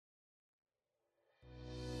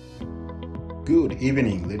Good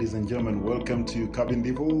evening, ladies and gentlemen. Welcome to Cabin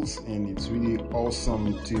Devils, and it's really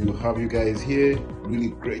awesome to have you guys here. Really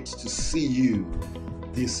great to see you.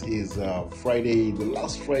 This is Friday, the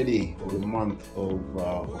last Friday of the month of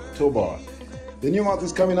October. The new month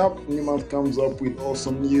is coming up. The new month comes up with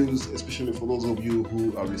awesome news, especially for those of you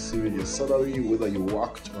who are receiving your salary, whether you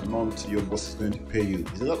worked or not. Your boss is going to pay you.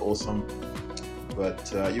 Isn't that awesome?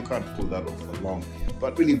 But you can't pull that off for long.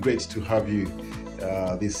 But really great to have you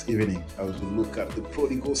this evening as we look at the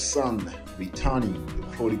prodigal son returning. The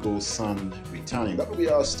prodigal son returning. That will be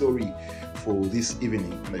our story for this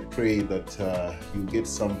evening. And I pray that you get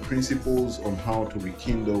some principles on how to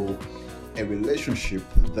rekindle a relationship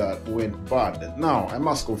that went bad. Now, I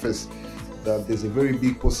must confess that there's a very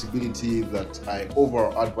big possibility that I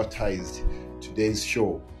over-advertised today's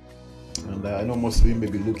show. And I know most of you may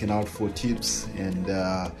be looking out for tips and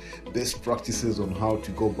best practices on how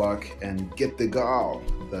to go back and get the girl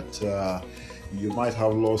that you might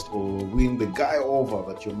have lost, or win the guy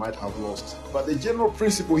over that you might have lost. But the general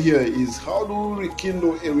principle here is, how do we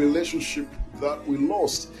rekindle a relationship that we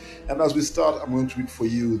lost? And as we start, I'm going to read for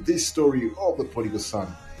you this story of the prodigal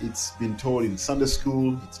son. It's been told in Sunday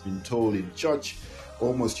school, it's been told in church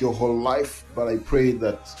almost your whole life, but I pray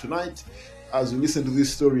that tonight, as you listen to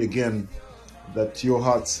this story again, that your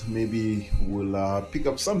hearts maybe will pick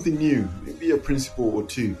up something new, maybe a principle or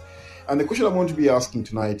two. And the question I'm going to be asking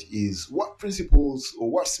tonight is, what principles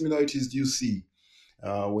or what similarities do you see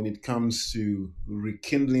when it comes to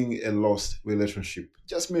rekindling a lost relationship?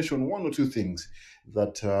 Just mention one or two things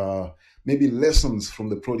that maybe lessons from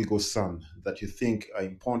the prodigal son that you think are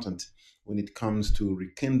important when it comes to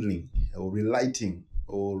rekindling or relighting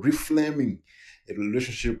or reflaming a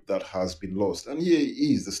relationship that has been lost. And here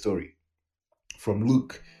is the story from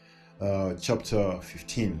Luke chapter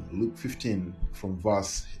 15. Luke 15 from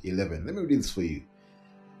verse 11. Let me read this for you.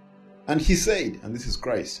 And he said, and this is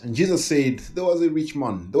Christ, and Jesus said, there was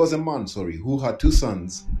a man, who had two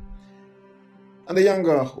sons. And the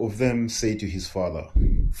younger of them said to his father,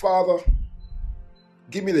 Father,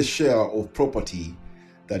 give me the share of property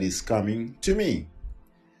that is coming to me.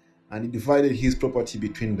 And he divided his property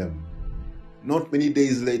between them. Not many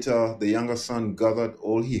days later, the younger son gathered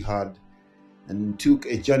all he had and took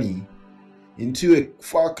a journey into a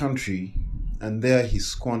far country, and there he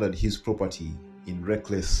squandered his property in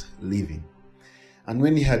reckless living. And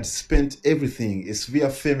when he had spent everything, a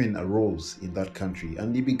severe famine arose in that country,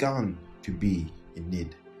 and he began to be in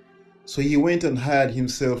need. So he went and hired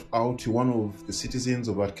himself out to one of the citizens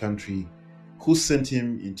of that country, who sent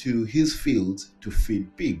him into his fields to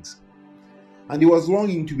feed pigs. And he was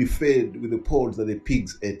longing to be fed with the pods that the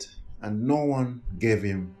pigs ate, and no one gave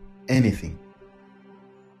him anything.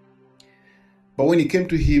 But when he came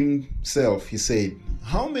to himself, he said,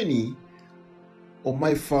 how many of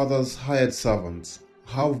my father's hired servants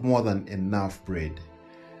have more than enough bread?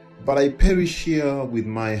 But I perish here with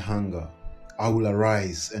my hunger. I will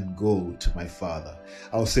arise and go to my father.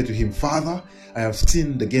 I will say to him, Father, I have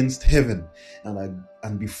sinned against heaven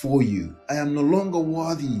and before you. I am no longer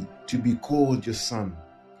worthy to be called your son.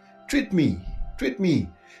 Treat me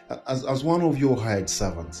as one of your hired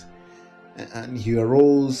servants. And he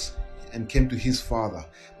arose and came to his father.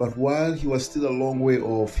 But while he was still a long way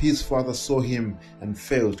off, his father saw him and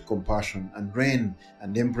felt compassion, and ran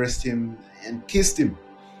and embraced him and kissed him.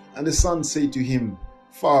 And the son said to him,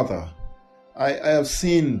 Father, I have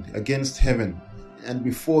sinned against heaven and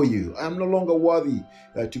before you. I am no longer worthy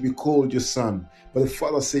to be called your son. But the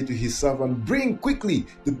father said to his servant, bring quickly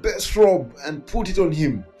the best robe and put it on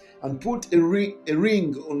him, and put a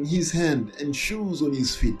ring on his hand and shoes on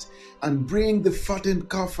his feet, and bring the fattened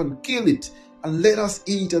calf and kill it, and let us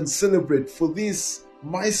eat and celebrate. For this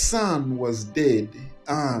my son was dead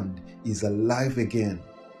and is alive again.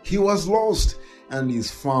 He was lost and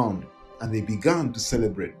is found. And they began to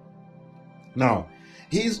celebrate. Now,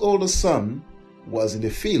 his older son was in the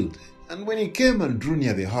field, and when he came and drew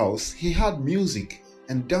near the house, he heard music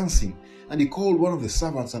and dancing, and he called one of the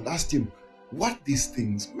servants and asked him what these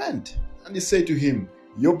things meant. And he said to him,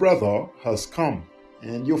 your brother has come,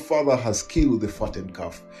 and your father has killed the fattened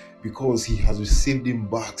calf, because he has received him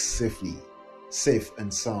back safe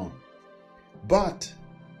and sound. But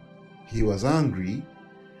he was angry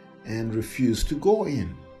and refused to go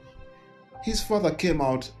in. His father came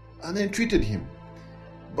out and entreated him.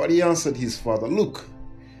 But he answered his father, look,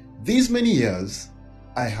 these many years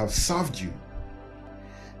I have served you,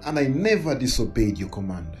 and I never disobeyed your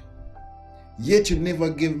command. Yet you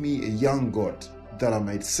never gave me a young goat that I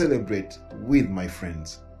might celebrate with my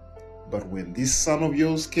friends. But when this son of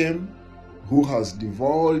yours came, who has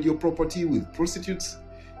devoured your property with prostitutes,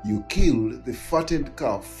 you killed the fattened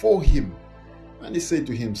calf for him. And he said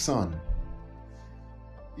to him, Son,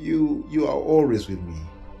 you are always with me,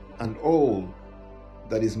 and all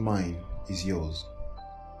that is mine is yours.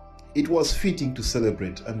 It was fitting to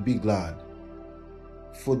celebrate and be glad,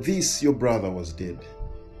 for this your brother was dead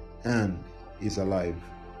and is alive.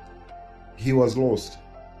 He was lost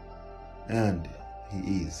and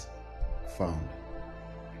he is found.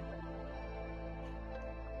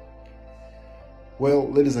 Well,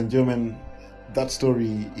 ladies and gentlemen, that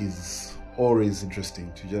story is always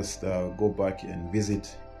interesting to just go back and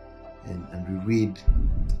visit and reread.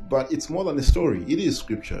 But it's more than a story. It is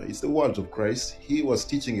scripture. It's the words of Christ. He was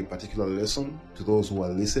teaching a particular lesson to those who are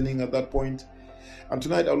listening at that point. And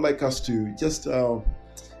tonight I would like us to just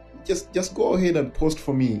go ahead and post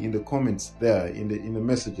for me in the comments there, in the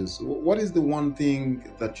messages. What is the one thing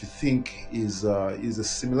that you think is a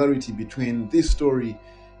similarity between this story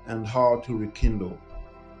and how to rekindle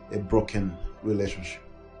a broken relationship?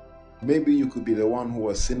 Maybe you could be the one who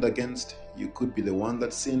was sinned against. You could be the one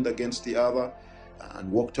that sinned against the other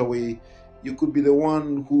and walked away. You could be the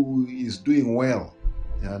one who is doing well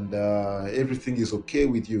and everything is okay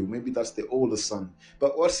with you. Maybe that's the older son.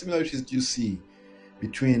 But what similarities do you see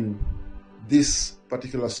between this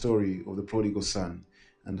particular story of the prodigal son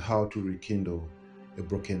and how to rekindle a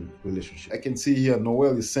broken relationship? I can see here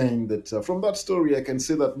Noel is saying that from that story, I can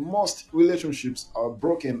say that most relationships are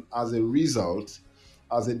broken as a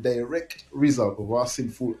direct result of our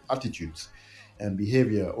sinful attitudes and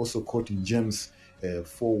behavior. Also quoting James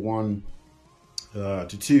 4:1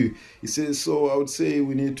 to 2. He says, so I would say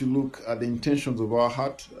we need to look at the intentions of our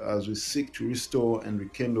heart as we seek to restore and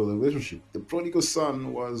rekindle the relationship. The prodigal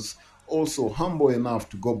son was also humble enough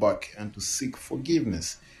to go back and to seek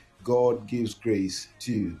forgiveness. God gives grace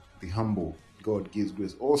to the humble. God gives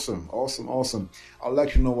grace. Awesome. I'd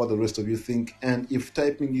like to know what the rest of you think. And if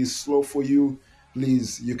typing is slow for you,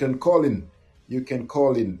 please, you can call in.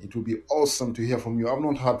 It will be awesome to hear from you. I've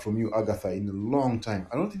not heard from you, Agatha, in a long time.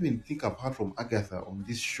 I don't even think I've heard from Agatha on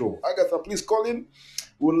this show. Agatha, please call in.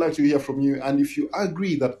 We would like to hear from you. And if you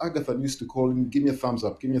agree that Agatha needs to call in, give me a thumbs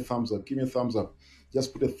up.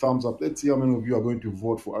 Just put a thumbs up. Let's see how many of you are going to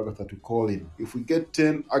vote for Agatha to call in. If we get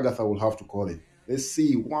 10, Agatha will have to call in. Let's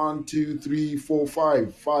see. 1, 2, 3, 4,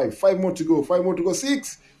 5. 5 more to go.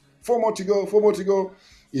 6. 4 more to go.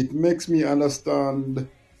 It makes me understand.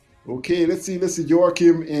 Okay, let's see,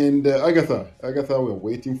 Joachim and Agatha. Agatha, we're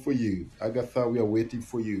waiting for you.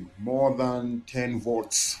 More than 10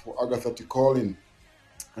 votes for Agatha to call in.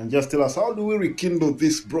 And just tell us, how do we rekindle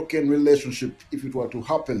this broken relationship if it were to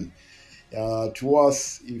happen to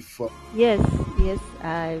us? Yes,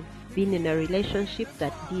 I've been in a relationship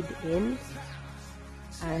that did end.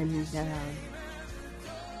 And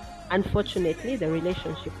unfortunately, the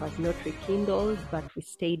relationship was not rekindled, but we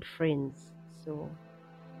stayed friends. So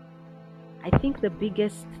I think the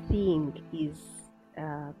biggest thing is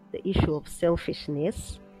the issue of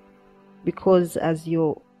selfishness, because as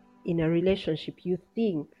you're in a relationship, you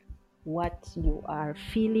think what you are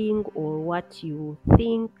feeling or what you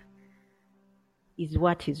think is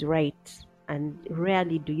what is right, and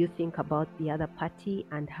rarely do you think about the other party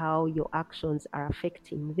and how your actions are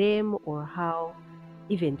affecting them, or how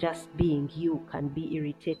even just being you can be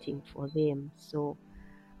irritating for them. So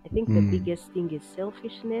I think the biggest thing is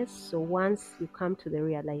selfishness. So once you come to the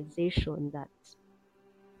realization that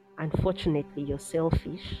unfortunately you're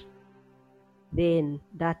selfish, then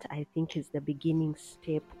that, I think, is the beginning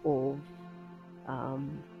step of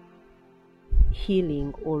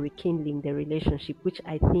healing or rekindling the relationship, which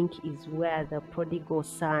I think is where the prodigal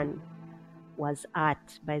son was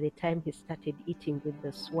at by the time he started eating with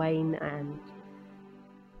the swine. And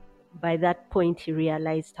by that point, he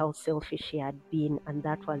realized how selfish he had been, and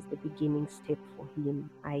that was the beginning step for him,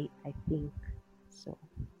 I think. So,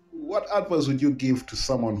 what advice would you give to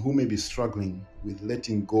someone who may be struggling with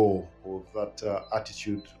letting go of that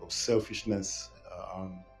attitude of selfishness,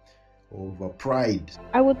 of pride?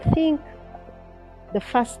 I would think the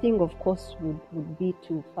first thing, of course, would be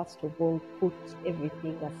to, first of all, put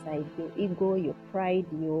everything aside. Your ego, your pride,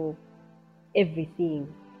 your everything.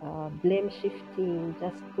 Blame shifting,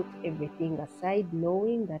 just put everything aside,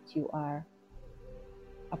 knowing that you are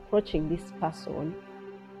approaching this person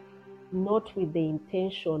not with the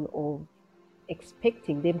intention of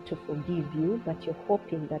expecting them to forgive you, but you're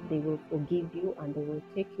hoping that they will forgive you and they will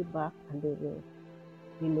take you back and they will,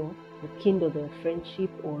 rekindle their friendship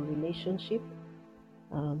or relationship.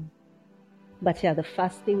 But yeah, the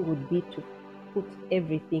first thing would be to put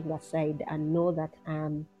everything aside and know that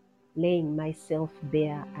I'm laying myself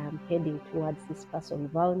bare. I'm heading towards this person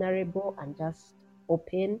vulnerable and just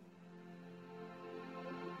open,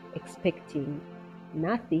 expecting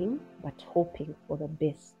nothing but hoping for the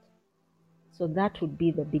best. So that would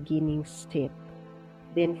be the beginning step.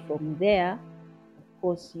 Then from there, of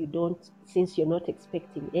course, since you're not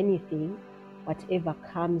expecting anything, whatever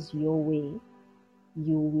comes your way,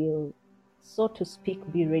 you will, so to speak,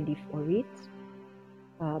 be ready for it,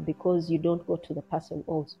 because you don't go to the person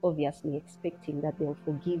obviously expecting that they'll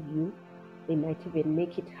forgive you. They might even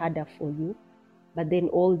make it harder for you. But then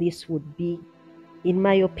all this would be, in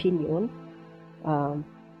my opinion,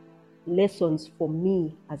 lessons for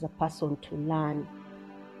me as a person to learn,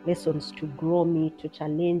 lessons to grow me, to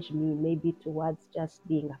challenge me, maybe towards just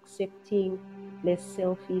being accepting, less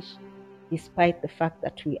selfish, despite the fact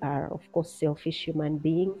that we are, of course, selfish human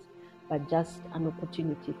beings, but just an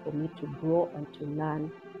opportunity for me to grow and to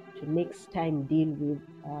learn, to next time deal with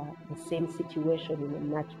the same situation in a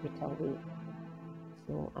much better way.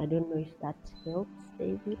 So I don't know if that helps,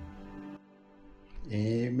 David.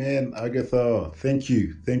 Amen, Agatha. Thank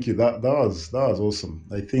you, thank you. That was awesome.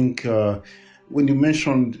 I think when you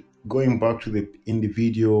mentioned going back to the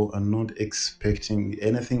individual and not expecting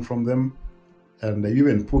anything from them, and I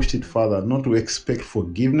even pushed it further, not to expect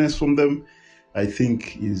forgiveness from them, I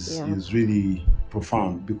think is really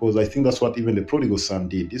profound, because I think that's what even the prodigal son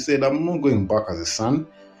did. He said, "I'm not going back as a son.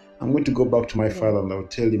 I'm going to go back to my father, and I'll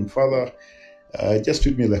tell him, Father, just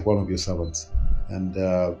treat me like one of your servants, and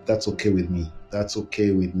that's okay with me. That's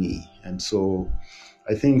okay with me." And so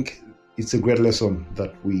I think it's a great lesson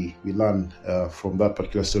that we learn from that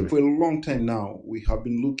particular story. For a long time now, we have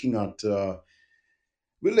been looking at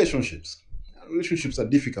relationships. Relationships are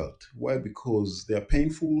difficult. Why? Because they are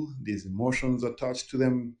painful. There's emotions attached to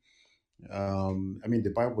them. I mean,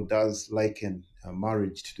 the Bible does liken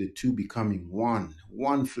marriage to the two becoming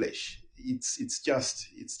one flesh. It's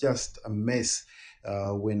just a mess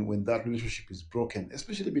when that relationship is broken,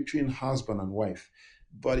 especially between husband and wife.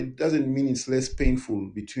 But it doesn't mean it's less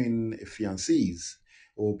painful between fiancés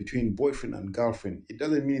or between boyfriend and girlfriend. It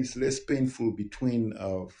doesn't mean it's less painful between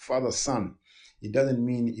father son. It doesn't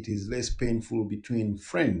mean it is less painful between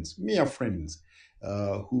friends, mere friends,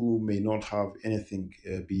 who may not have anything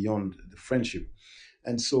beyond the friendship.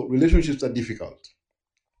 And so relationships are difficult.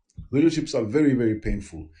 Relationships are very, very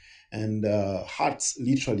painful. And hearts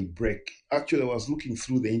literally break. Actually, I was looking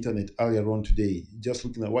through the internet earlier on today, just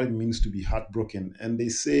looking at what it means to be heartbroken. And they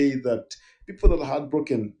say that people that are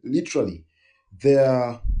heartbroken, literally,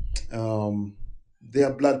 their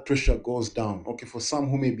their blood pressure goes down. Okay, for some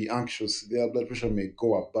who may be anxious, their blood pressure may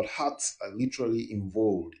go up, but hearts are literally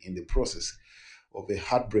involved in the process of a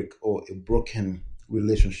heartbreak or a broken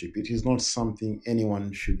relationship. It is not something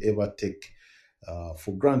anyone should ever take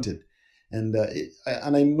for granted. And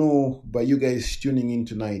I know by you guys tuning in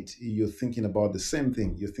tonight, you're thinking about the same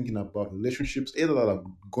thing. You're thinking about relationships either that are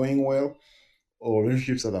going well or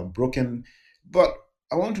relationships that are broken. But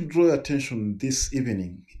I want to draw your attention this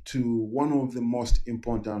evening to one of the most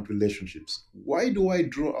important relationships. Why do I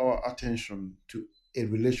draw our attention to a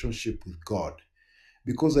relationship with God?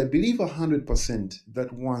 Because I believe 100%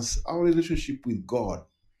 that once our relationship with God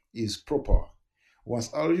is proper,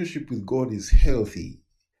 once our relationship with God is healthy,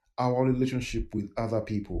 our relationship with other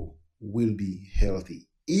people will be healthy,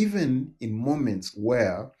 even in moments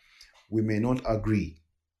where we may not agree,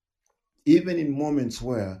 even in moments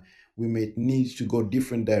where we may need to go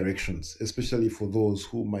different directions, especially for those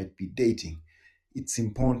who might be dating. It's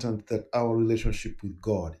important that our relationship with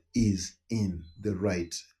God is in the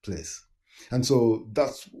right place. And so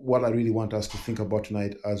that's what I really want us to think about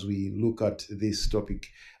tonight as we look at this topic,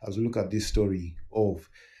 as we look at this story of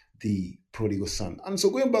the prodigal son. And so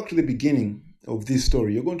going back to the beginning of this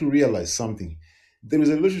story, you're going to realize something. There is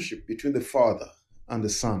a relationship between the father and the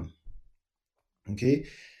son. Okay?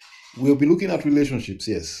 We'll be looking at relationships,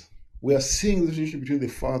 yes. We are seeing the relationship between the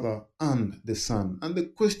father and the son. And the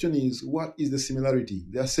question is, what is the similarity?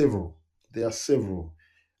 There are several. There are several.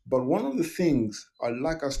 But one of the things I'd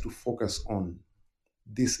like us to focus on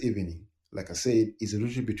this evening, like I said, is the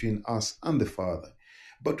relationship between us and the Father.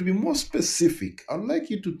 But to be more specific, I'd like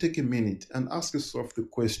you to take a minute and ask yourself the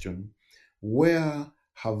question, where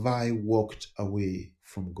have I walked away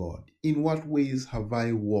from God? In what ways have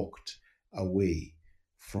I walked away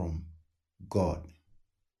from God?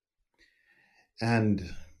 And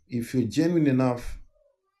if you're genuine enough,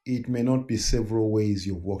 it may not be several ways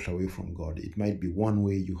you've walked away from God. It might be one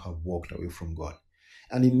way you have walked away from God.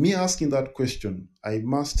 And in me asking that question,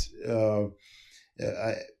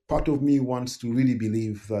 part of me wants to really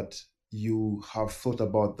believe that you have thought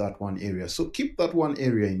about that one area. So keep that one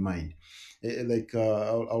area in mind.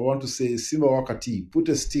 I want to say, Simba Wakati, put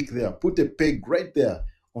a stick there, put a peg right there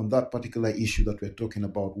on that particular issue that we're talking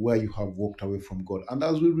about, where you have walked away from God. And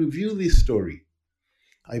as we review this story,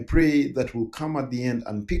 I pray that we'll come at the end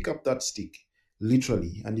and pick up that stick,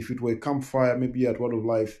 literally. And if it were a campfire, maybe at Word of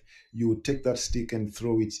Life, you would take that stick and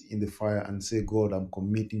throw it in the fire and say, God, I'm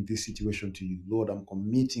committing this situation to you. Lord, I'm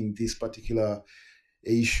committing this particular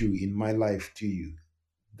issue in my life to you.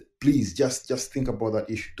 Please just think about that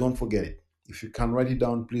issue. Don't forget it. If you can write it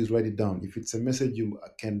down, please write it down. If it's a message you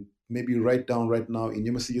can maybe write down right now in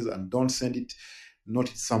your messages, and don't send it, note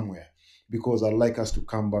it somewhere, because I'd like us to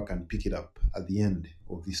come back and pick it up at the end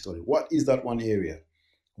of this story. What is that one area?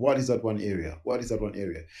 What is that one area? What is that one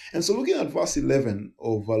area? And so looking at verse 11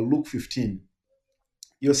 of Luke 15,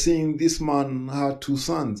 you're seeing this man had two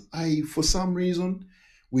sons. For some reason,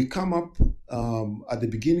 we come up at the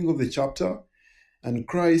beginning of the chapter, and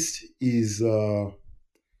Christ is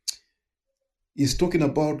talking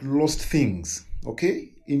about lost things.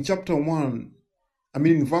 Okay, in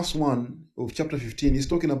verse 1 of chapter 15, he's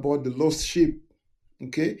talking about the lost sheep.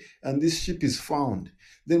 Okay, and this sheep is found.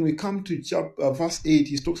 Then we come to verse 8,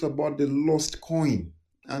 he talks about the lost coin,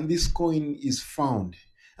 and this coin is found.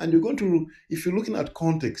 And you're going to, if you're looking at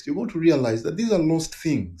context, you're going to realize that these are lost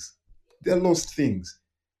things. They're lost things.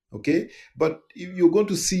 Okay, but you're going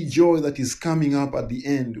to see joy that is coming up at the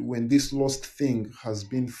end when this lost thing has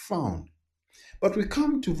been found. But we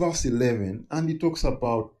come to verse 11, and he talks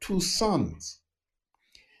about two sons.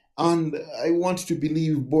 And I want to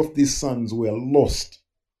believe both these sons were lost.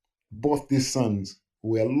 Both these sons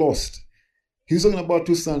were lost. He's talking about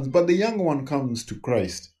two sons, but the young one comes to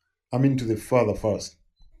Christ. To the father first.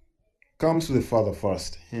 Comes to the father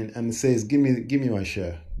first and says, give me my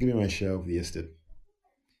share. Give me my share of the estate.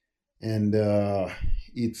 And I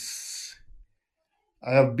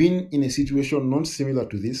have been in a situation not similar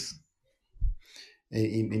to this,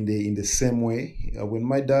 in the same way. When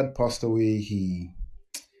my dad passed away, he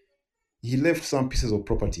left some pieces of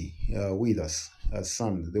property with us as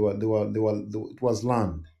sons. It was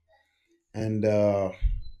land, and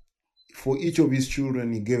for each of his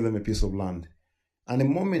children, he gave them a piece of land. And a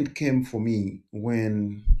moment came for me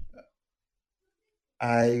when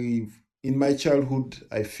in my childhood,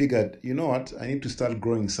 I figured, you know what, I need to start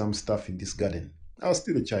growing some stuff in this garden. I was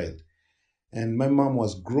still a child, and my mom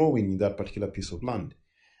was growing that particular piece of land.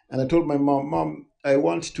 And I told my Mom, I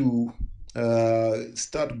want to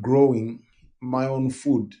start growing my own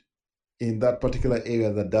food in that particular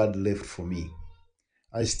area that Dad left for me.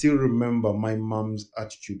 I still remember my mom's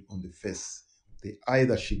attitude on the face, the eye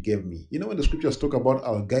that she gave me. You know, when the scriptures talk about,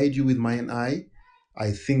 I'll guide you with mine eye,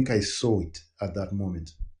 I think I saw it at that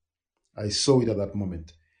moment. I saw it at that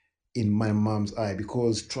moment in my mom's eye,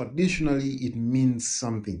 because traditionally it means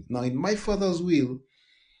something. Now, in my father's will,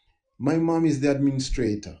 my mom is the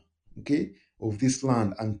administrator, okay, of this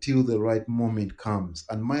land until the right moment comes.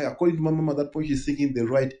 And according to my mom at that point, she's thinking the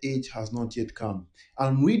right age has not yet come.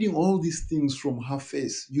 I'm reading all these things from her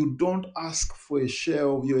face. You don't ask for a share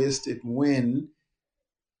of your estate when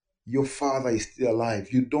your father is still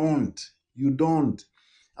alive. You don't.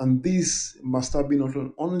 And this must have been not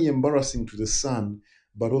only embarrassing to the son,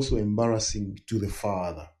 but also embarrassing to the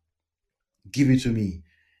father. Give it to me,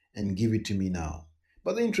 and give it to me now.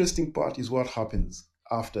 But the interesting part is what happens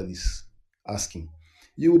after this asking.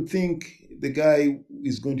 You would think the guy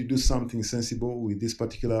is going to do something sensible with this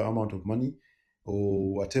particular amount of money,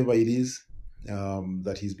 or whatever it is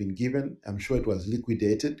that he's been given. I'm sure it was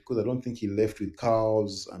liquidated, because I don't think he left with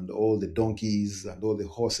cows and all the donkeys and all the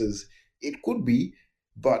horses. It could be,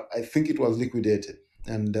 but I think it was liquidated.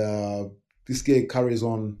 And this guy carries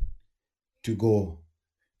on to go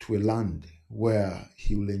to a land where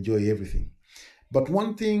he will enjoy everything. But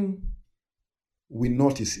one thing we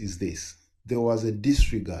notice is this: there was a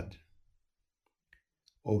disregard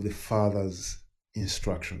of the father's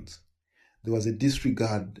instructions. There was a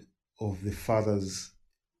disregard of the father's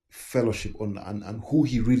fellowship and who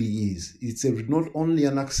he really is. It's not only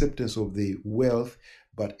an acceptance of the wealth,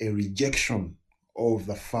 but a rejection of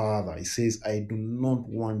the father. He says, I do not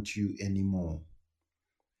want you anymore.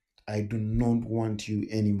 I do not want you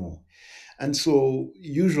anymore. And so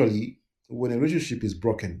usually when a relationship is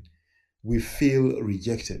broken, we feel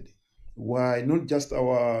rejected. Why? Not just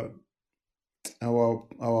our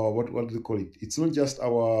what do they call it? It's not just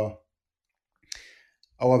our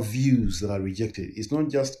views that are rejected. It's not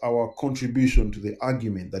just our contribution to the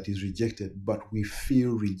argument that is rejected, but we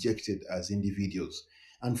feel rejected as individuals.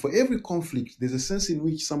 And for every conflict, there's a sense in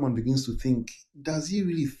which someone begins to think, does he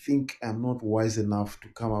really think I'm not wise enough to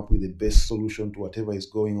come up with the best solution to whatever is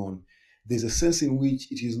going on? There's a sense in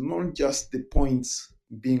which it is not just the points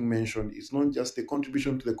being mentioned, it's not just the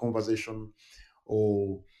contribution to the conversation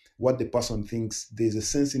or what the person thinks. There's a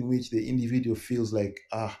sense in which the individual feels like,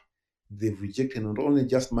 they've rejected not only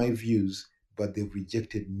just my views, but they've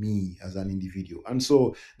rejected me as an individual. And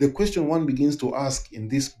so the question one begins to ask in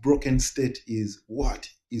this broken state is, what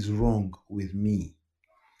is wrong with me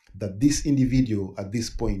that this individual at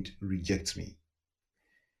this point rejects me?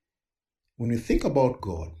 When we think about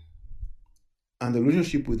God and the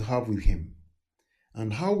relationship we have with Him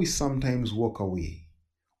and how we sometimes walk away,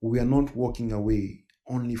 we are not walking away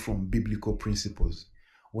only from biblical principles.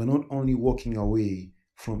 We're not only walking away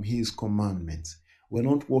from His commandments. We're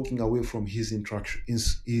not walking away from His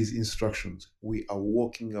instructions. We are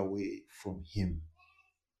walking away from Him.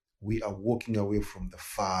 We are walking away from the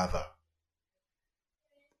Father.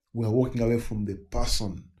 We are walking away from the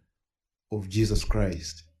person of Jesus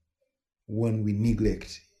Christ when we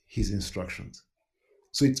neglect His instructions.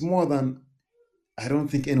 So it's more than, I don't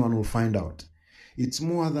think anyone will find out. It's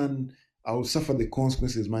more than, I will suffer the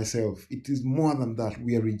consequences myself. It is more than that.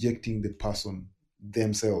 We are rejecting the person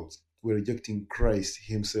themselves. We're rejecting Christ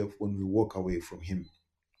Himself when we walk away from Him.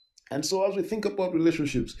 And so as we think about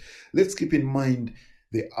relationships, let's keep in mind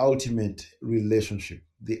the ultimate relationship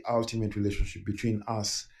between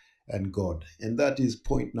us and God. And that is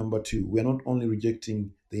point number 2. We're not only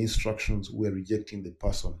rejecting the instructions, we're rejecting the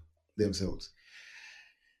person themselves.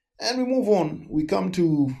 And we move on. We come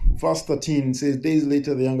to verse 13. It says, days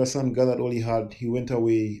later, the younger son gathered all he had. He went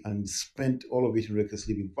away and spent all of it in reckless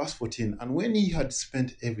living. Verse 14, and when he had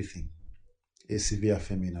spent everything, a severe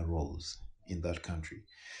famine arose in that country.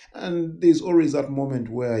 And there's always that moment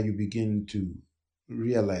where you begin to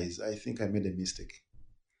realize, I think I made a mistake.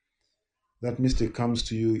 That mistake comes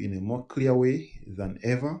to you in a more clear way than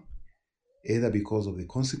ever, either because of the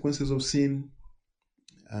consequences of sin,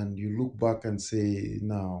 and you look back and say,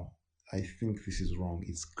 now, I think this is wrong.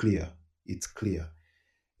 It's clear.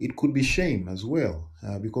 It could be shame as well,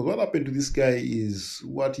 because what happened to this guy is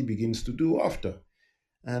what he begins to do after.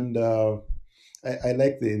 And I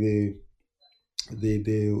like the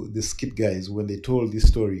skit guys when they told this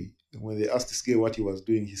story. When they asked this guy what he was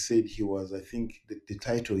doing, he said he was, I think the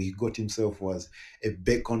title he got himself was a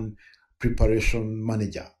bacon preparation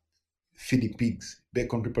manager. Feeding pigs,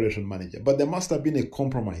 bacon preparation manager. But there must have been a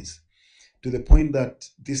compromise to the point that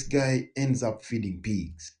this guy ends up feeding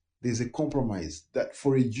pigs. There's a compromise that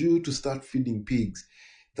for a Jew to start feeding pigs,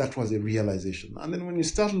 that was a realization. And then when you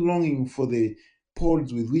start longing for the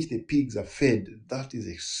pods with which the pigs are fed, that is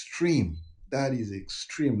extreme.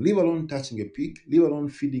 Leave alone touching a pig, leave alone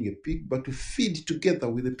feeding a pig, but to feed together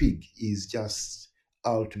with a pig is just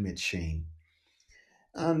ultimate shame.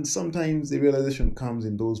 And sometimes the realization comes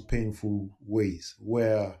in those painful ways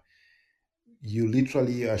where you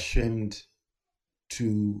literally are ashamed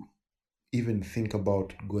to even think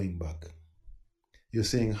about going back. You're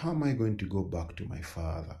saying, how am I going to go back to my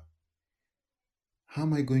father? How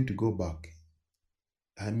am I going to go back?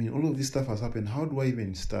 I mean, all of this stuff has happened. How do I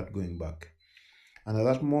even start going back? And at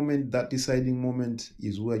that moment, that deciding moment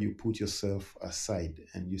is where you put yourself aside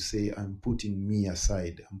and you say, I'm putting me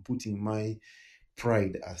aside. I'm putting my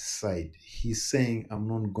pride aside. He's saying, I'm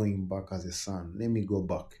not going back as a son. Let me go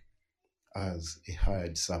back as a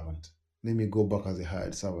hired servant.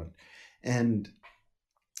 And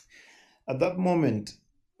at that moment,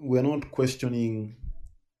 we're not questioning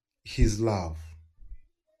his love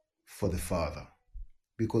for the Father.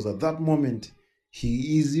 Because at that moment,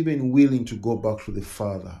 he is even willing to go back to the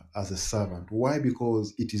Father as a servant. Why?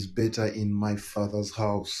 Because it is better in my Father's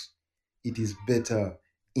house. It is better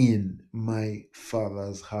in my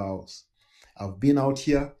Father's house. I've been out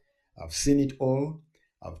here. I've seen it all.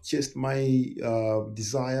 I've chased my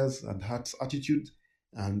desires and heart's attitude,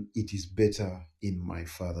 and it is better in my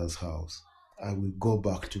Father's house. I will go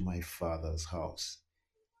back to my Father's house.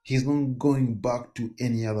 He's not going back to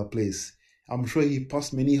any other place. I'm sure he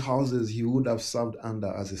passed many houses he would have served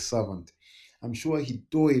under as a servant. I'm sure he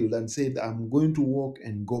toiled and said, I'm going to walk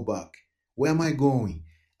and go back. Where am I going?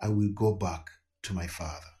 I will go back to my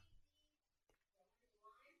Father.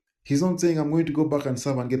 He's not saying, I'm going to go back and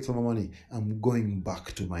serve and get some more money. I'm going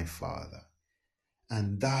back to my Father.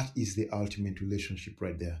 And that is the ultimate relationship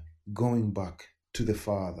right there. Going back to the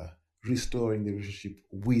Father, restoring the relationship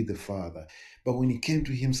with the Father. But when he came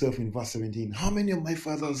to himself in verse 17, how many of my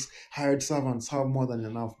father's hired servants have more than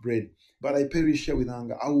enough bread? But I perish here with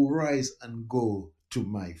hunger. I will rise and go to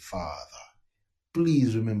my Father.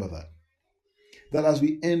 Please remember that. That as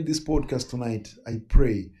we end this podcast tonight, I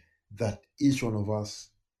pray that each one of us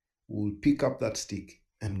will pick up that stick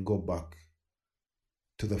and go back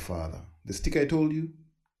to the Father. The stick I told you,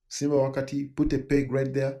 Simba Wakati, put a peg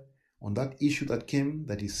right there on that issue that came,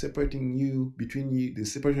 that is separating you, the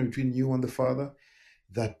separation between you and the Father,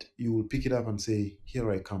 that you will pick it up and say,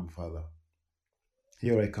 here I come, Father.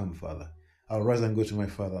 Here I come, Father. I'll rise and go to my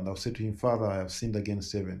father, and I'll say to him, Father, I have sinned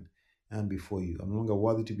against heaven and before you. I'm no longer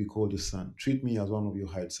worthy to be called your son. Treat me as one of your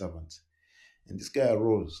hired servants. And this guy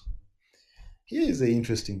arose. Here is the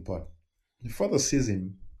interesting part. The father sees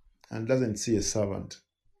him and doesn't see a servant.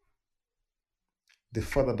 The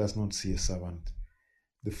father does not see a servant.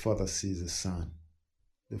 The father sees a son.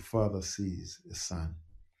 The father sees a son.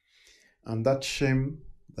 And that shame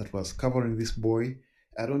that was covering this boy,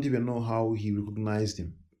 I don't even know how he recognized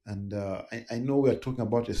him. And I know we are talking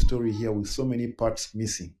about a story here with so many parts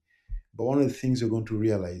missing. But one of the things you're going to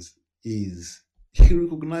realize is he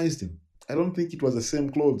recognized him. I don't think it was the same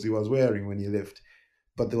clothes he was wearing when he left.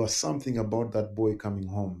 But there was something about that boy coming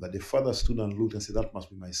home that the father stood and looked and said, that must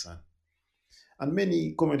be my son. And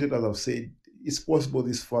many commentators have said, it's possible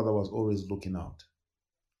this father was always looking out.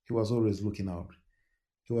 He was always looking out.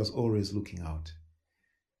 He was always looking out.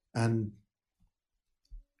 And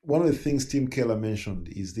one of the things Tim Keller mentioned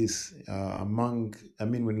is this,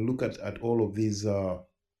 when you look at all of these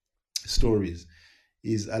stories,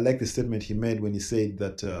 is I like the statement he made when he said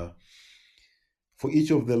that for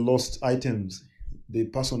each of the lost items, the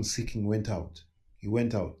person seeking went out. He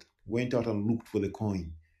went out and looked for the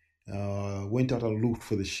coin, went out and looked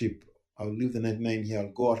for the sheep. I'll leave the 99 here,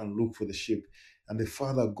 I'll go out and look for the sheep. And the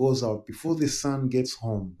father goes out. Before the son gets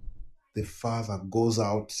home, the father goes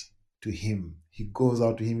out to him. He goes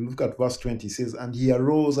out to him. Look at verse 20. He says, and he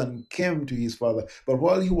arose and came to his father. But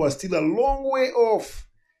while he was still a long way off,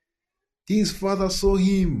 his father saw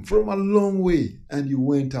him from a long way, and he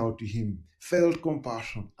went out to him, felt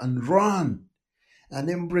compassion, and ran and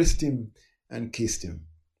embraced him and kissed him.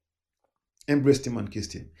 Embraced him and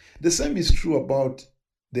kissed him. The same is true about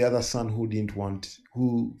the other son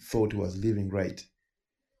who thought he was living right.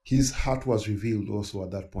 His heart was revealed also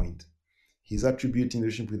at that point. He's attributing the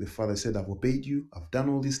relationship with the father. He said, I've obeyed you, I've done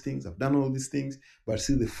all these things, But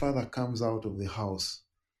see, the father comes out of the house.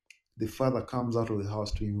 The father comes out of the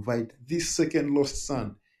house to invite this second lost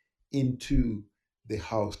son into the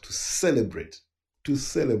house to celebrate.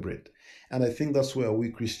 And I think that's where we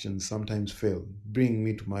Christians sometimes fail. Bring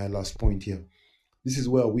me to my last point here. This is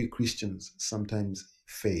where we Christians sometimes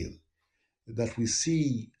fail. That we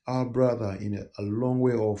see our brother in a long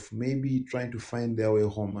way off, maybe trying to find their way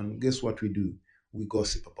home. And guess what we do? We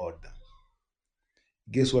gossip about them.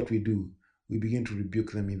 Guess what we do? We begin to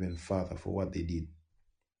rebuke them even further for what they did.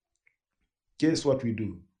 Guess what we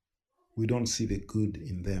do? We don't see the good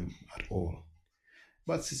in them at all.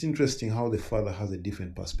 But it's interesting how the father has a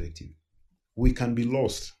different perspective. We can be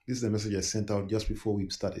lost. This is the message I sent out just before we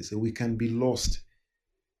started. So we can be lost,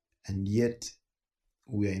 and yet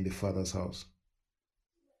we are in the Father's house.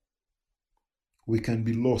 We can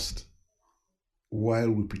be lost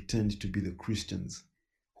while we pretend to be the Christians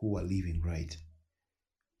who are living right.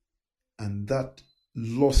 And that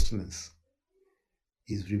lostness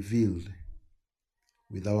is revealed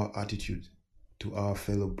with our attitude to our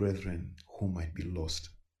fellow brethren who might be lost.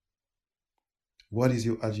 What is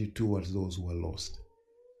your attitude towards those who are lost?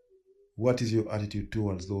 What is your attitude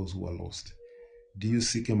towards those who are lost? Do you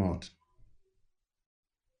seek them out?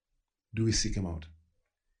 Do we seek them out?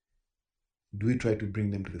 Do we try to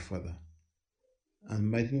bring them to the Father?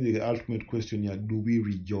 And I think the ultimate question here, do we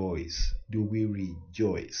rejoice? Do we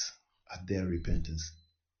rejoice at their repentance?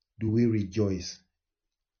 Do we rejoice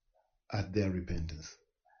at their repentance?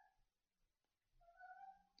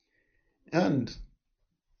 And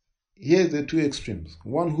here's the two extremes.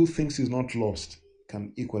 One who thinks he's not lost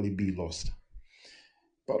can equally be lost.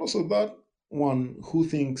 But also that one who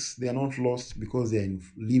thinks they are not lost because they are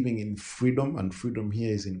living in freedom, and freedom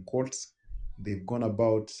here is in quotes. They've gone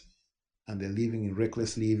about and they're living in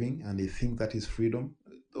reckless living, and they think that is freedom.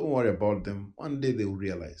 Don't worry about them. One day they will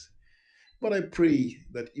realize. But I pray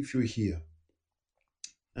that if you're here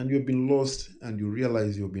and you've been lost and you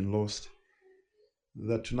realize you've been lost,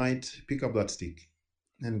 that tonight pick up that stick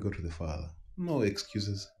and go to the Father. No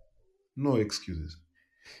excuses. No excuses.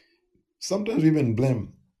 Sometimes we even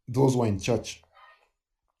blame those who are in church.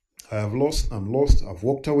 I have lost, I'm lost, I've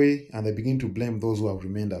walked away, and they begin to blame those who have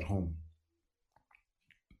remained at home.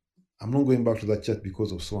 I'm not going back to that church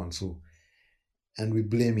because of so and so. And we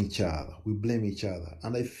blame each other.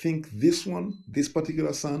 And I think this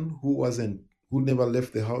particular son who never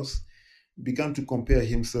left the house, began to compare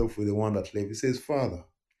himself with the one that left. He says, Father,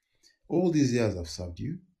 all these years I've served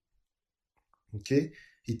you. Okay?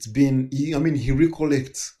 He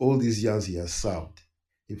recollects all these years he has served.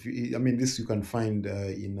 This you can find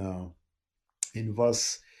in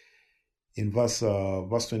verse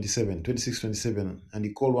 27, 26, 27. And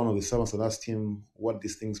he called one of the servants and asked him what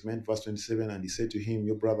these things meant. Verse 27, and he said to him,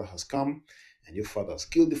 your brother has come, and your father has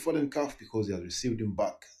killed the fattened calf because he has received him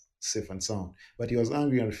back safe and sound. But he was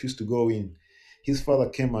angry and refused to go in. His father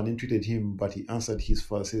came and entreated him, but he answered his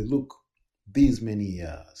father, said, look, these many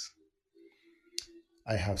years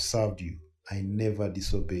I have served you. I never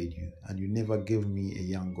disobeyed you, and you never gave me a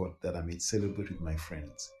young goat that I may celebrate with my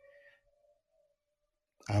friends.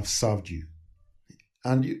 I have served you.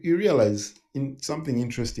 And you realize in something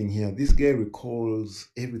interesting here, this guy recalls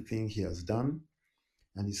everything he has done,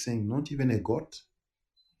 and he's saying, not even a goat?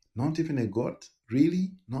 Not even a goat?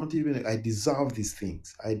 Really? Not even, I deserve these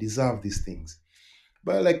things. I deserve these things.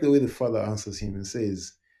 But I like the way the father answers him and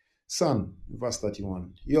says, son, verse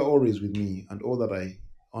 31, you're always with me, and all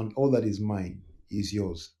that is mine is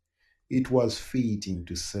yours. It was fitting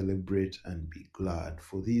to celebrate and be glad,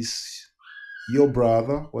 for this your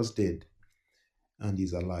brother was dead and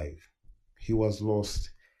is alive. He was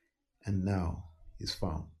lost and now is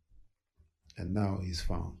found. And now he's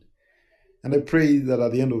found. And I pray that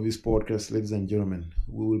at the end of this podcast, ladies and gentlemen,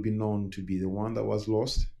 we will be known to be the one that was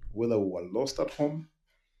lost, whether we were lost at home,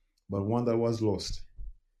 but one that was lost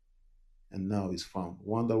and now is found.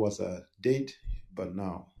 One that was dead, but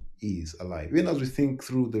now is alive. Even as we think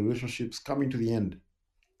through the relationships coming to the end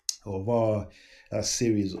of our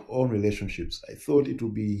series on relationships, I thought it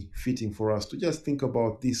would be fitting for us to just think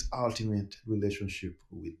about this ultimate relationship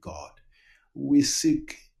with God. We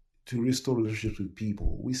seek to restore relationships with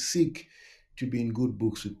people. We seek to be in good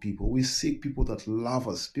books with people. We seek people that love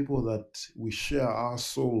us, people that we share our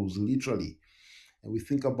souls literally. And we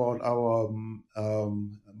think about our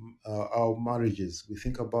marriages. We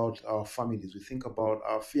think about our families. We think about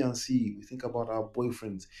our fiancés. We think about our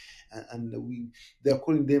boyfriends, and they're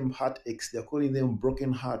calling them heartaches. They're calling them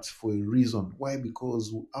broken hearts for a reason. Why?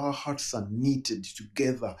 Because our hearts are knitted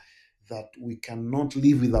together that we cannot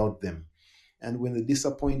live without them. And when they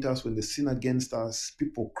disappoint us, when they sin against us,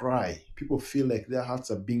 people cry. People feel like their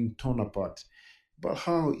hearts are being torn apart. But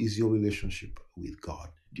how is your relationship with God?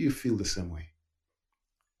 Do you feel the same way?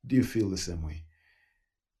 Do you feel the same way?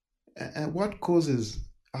 And what causes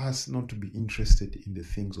us not to be interested in the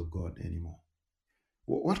things of God anymore?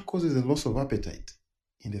 What causes a loss of appetite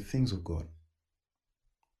in the things of God?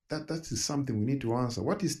 That is something we need to answer.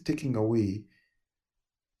 What is taking away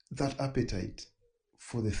that appetite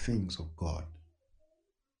for the things of God?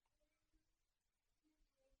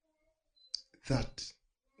 That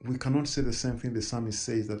we cannot say the same thing the psalmist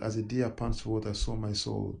says, that as a deer pants for water, so my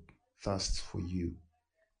soul thirsts for you.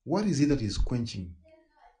 What is it that is quenching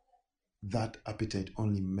that appetite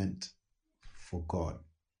only meant for God?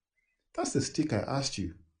 That's the stick I asked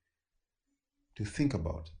you to think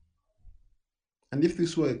about. And if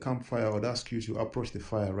this were a campfire, I would ask you to approach the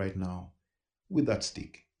fire right now with that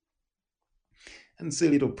stick and say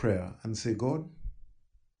a little prayer and say, God,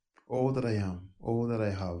 all that I am, all that I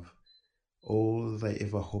have, all that I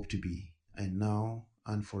ever hope to be, and now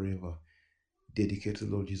and forever dedicate to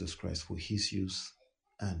the Lord Jesus Christ for his use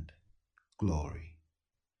and glory.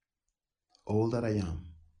 All that I am,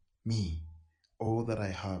 me, all that I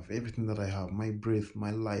have, everything that I have, my breath,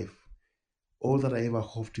 my life, all that I ever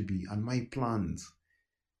hope to be, and my plans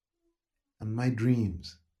and my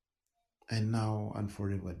dreams, and now and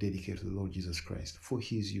forever dedicate to the Lord Jesus Christ for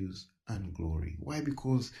his use and glory. Why?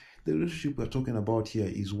 Because the relationship we're talking about here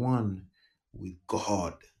is one with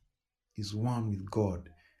God. Is one with God.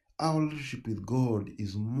 Our relationship with God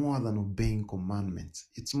is more than obeying commandments.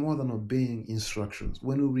 It's more than obeying instructions.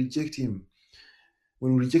 When we reject him,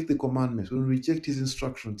 when we reject the commandments, when we reject his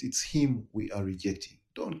instructions, it's him we are rejecting.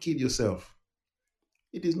 Don't kid yourself.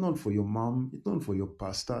 It is not for your mom. It's not for your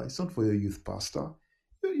pastor. It's not for your youth pastor.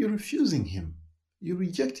 You're refusing him. You're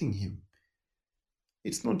rejecting him.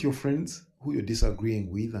 It's not your friends who you're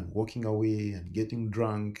disagreeing with and walking away and getting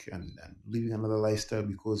drunk and living another lifestyle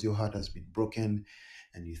because your heart has been broken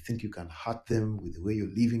and you think you can hurt them with the way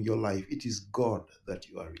you're living your life. It is God that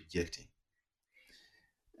you are rejecting.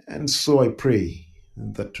 And so I pray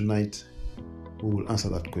that tonight we will answer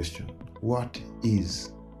that question. What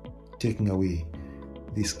is taking away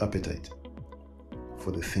this appetite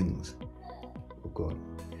for the things of God?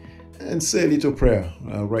 And say a little prayer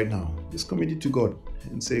right now. Just commit it to God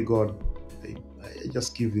and say, God, I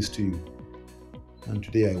just give this to you. And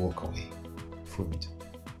today I walk away from it.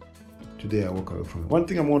 Today I walk away from it. One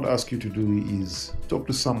thing I want to ask you to do is talk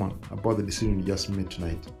to someone about the decision you just made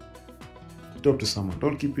tonight. Talk to someone.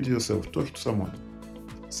 Don't keep it to yourself. Talk to someone.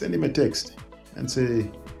 Send him a text and say,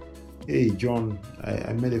 hey, John,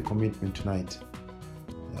 I made a commitment tonight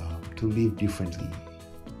to live differently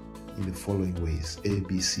in the following ways, A,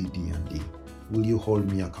 B, C, D, and D. Will you hold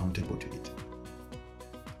me accountable to it?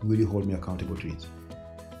 Will you hold me accountable to it?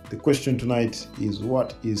 The question tonight is,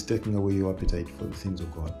 what is taking away your appetite for the things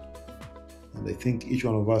of God? And I think each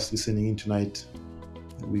one of us listening in tonight,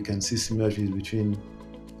 we can see similarities between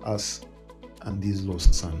us and these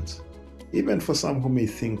lost sons. Even for some who may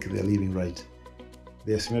think they're living right,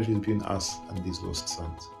 there are similarities between us and these lost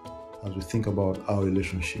sons as we think about our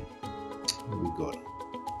relationship with God.